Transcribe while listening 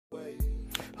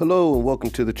Hello and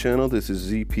welcome to the channel. This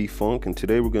is ZPFunk, and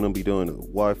today we're going to be doing a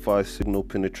Wi-Fi signal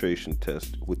penetration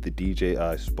test with the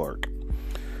DJI Spark.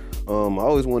 I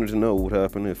always wanted to know what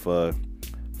happened if I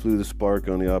flew the Spark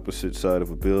on the opposite side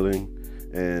of a building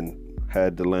and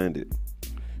had to land it.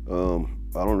 I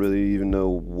don't really even know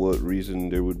what reason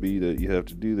there would be that you have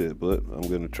to do that, but I'm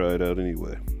going to try it out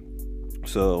anyway.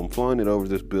 So I'm flying it over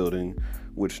this building,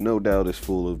 which no doubt is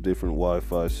full of different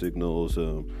Wi-Fi signals,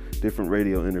 different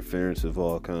radio interference of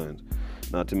all kinds.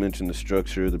 Not to mention the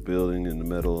structure of the building and the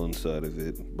metal inside of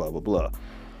it, blah, blah, blah.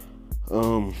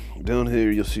 Down here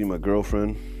you'll see my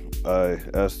girlfriend. I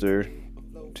asked her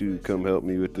to come help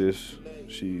me with this.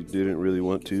 She didn't really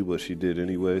want to, but she did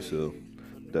anyway, so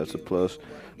that's a plus.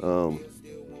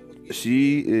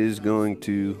 She is going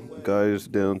to guide us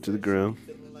down to the ground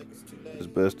as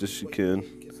best as she can,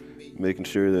 making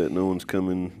sure that no one's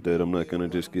coming, that I'm not going to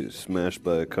just get smashed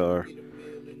by a car.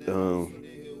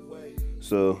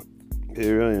 So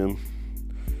here I am,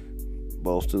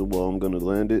 balls to the wall. I'm going to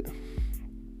land it,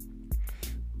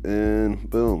 and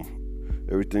boom,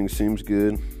 everything seems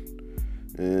good.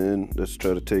 And let's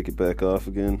try to take it back off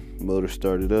again. Motor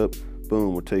started up,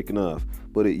 boom, we're taking off.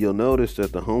 But you'll notice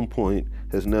that the home point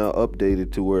has now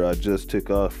updated to where I just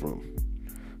took off from.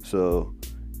 So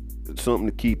it's something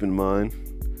to keep in mind.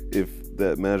 If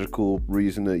that magical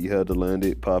reason that you had to land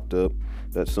it popped up,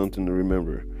 that's something to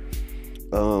remember.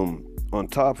 On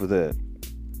top of that,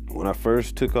 when I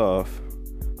first took off,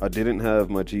 I didn't have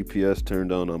my GPS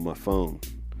turned on my phone,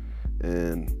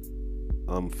 and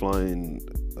I'm flying,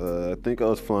 I think I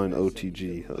was flying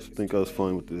OTG. I think I was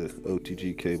flying with the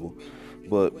OTG cable,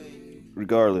 but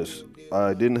regardless,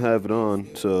 I didn't have it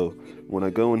on. So when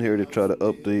I go in here to try to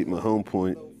update my home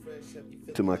point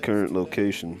to my current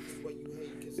location,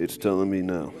 it's telling me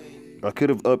no. I could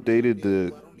have updated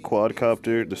the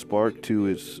quadcopter, the Spark, to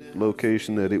its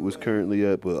location that it was currently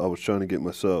at, but I was trying to get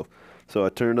myself. So I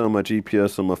turned on my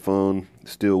GPS on my phone,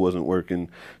 still wasn't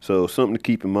working. So something to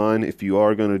keep in mind, if you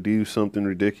are going to do something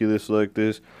ridiculous like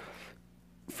this,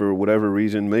 for whatever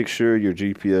reason, make sure your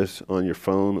GPS on your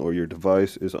phone or your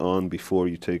device is on before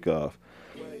you take off.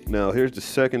 Now here's the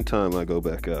second time I go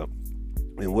back out.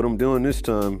 And what I'm doing this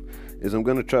time is I'm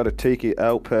going to try to take it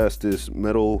out past this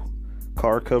metal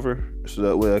car cover, so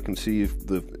that way I can see if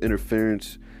the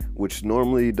interference, which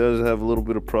normally does have a little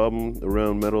bit of problem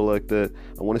around metal like that,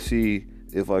 I want to see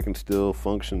if I can still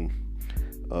function,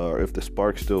 or if the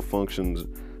Spark still functions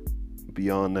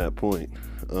beyond that point.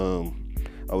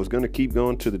 I was going to keep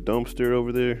going to the dumpster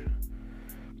over there,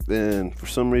 and for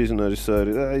some reason I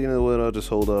decided, you know what, I'll just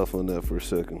hold off on that for a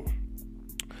second.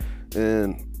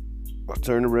 And I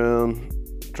turn around,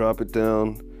 drop it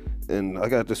down, and I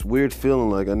got this weird feeling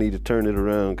like I need to turn it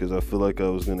around because I feel like I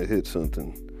was going to hit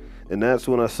something. And that's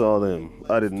when I saw them.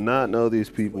 I did not know these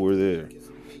people were there.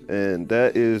 And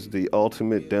that is the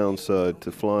ultimate downside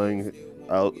to flying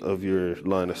out of your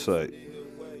line of sight.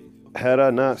 Had I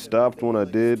not stopped when I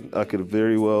did, I could have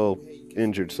very well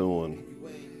injured someone.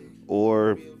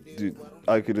 Or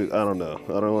I don't know.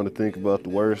 I don't want to think about the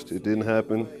worst. It didn't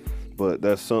happen. But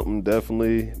that's something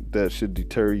definitely that should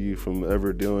deter you from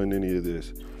ever doing any of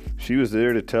this. She was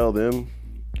there to tell them,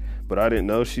 but I didn't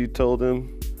know she told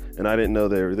them, and I didn't know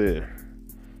they were there,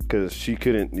 because she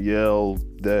couldn't yell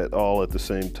that all at the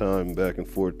same time back and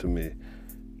forth to me.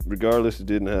 Regardless, it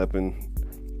didn't happen.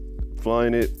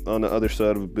 Flying it on the other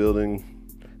side of a building,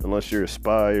 unless you're a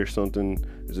spy or something,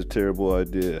 is a terrible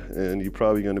idea, and you're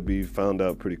probably going to be found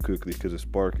out pretty quickly, because a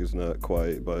Spark is not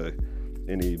quiet by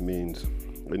any means,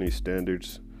 any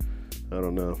standards. I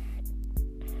don't know,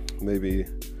 maybe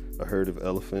a herd of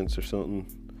elephants or something,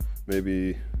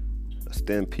 maybe a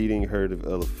stampeding herd of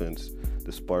elephants,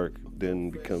 the Spark then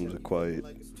becomes a quiet,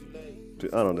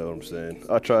 I don't know what I'm saying.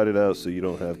 I tried it out so you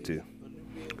don't have to.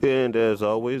 And as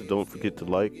always, don't forget to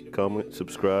like, comment,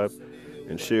 subscribe,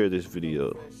 and share this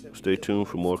video. Stay tuned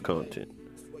for more content.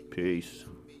 Peace.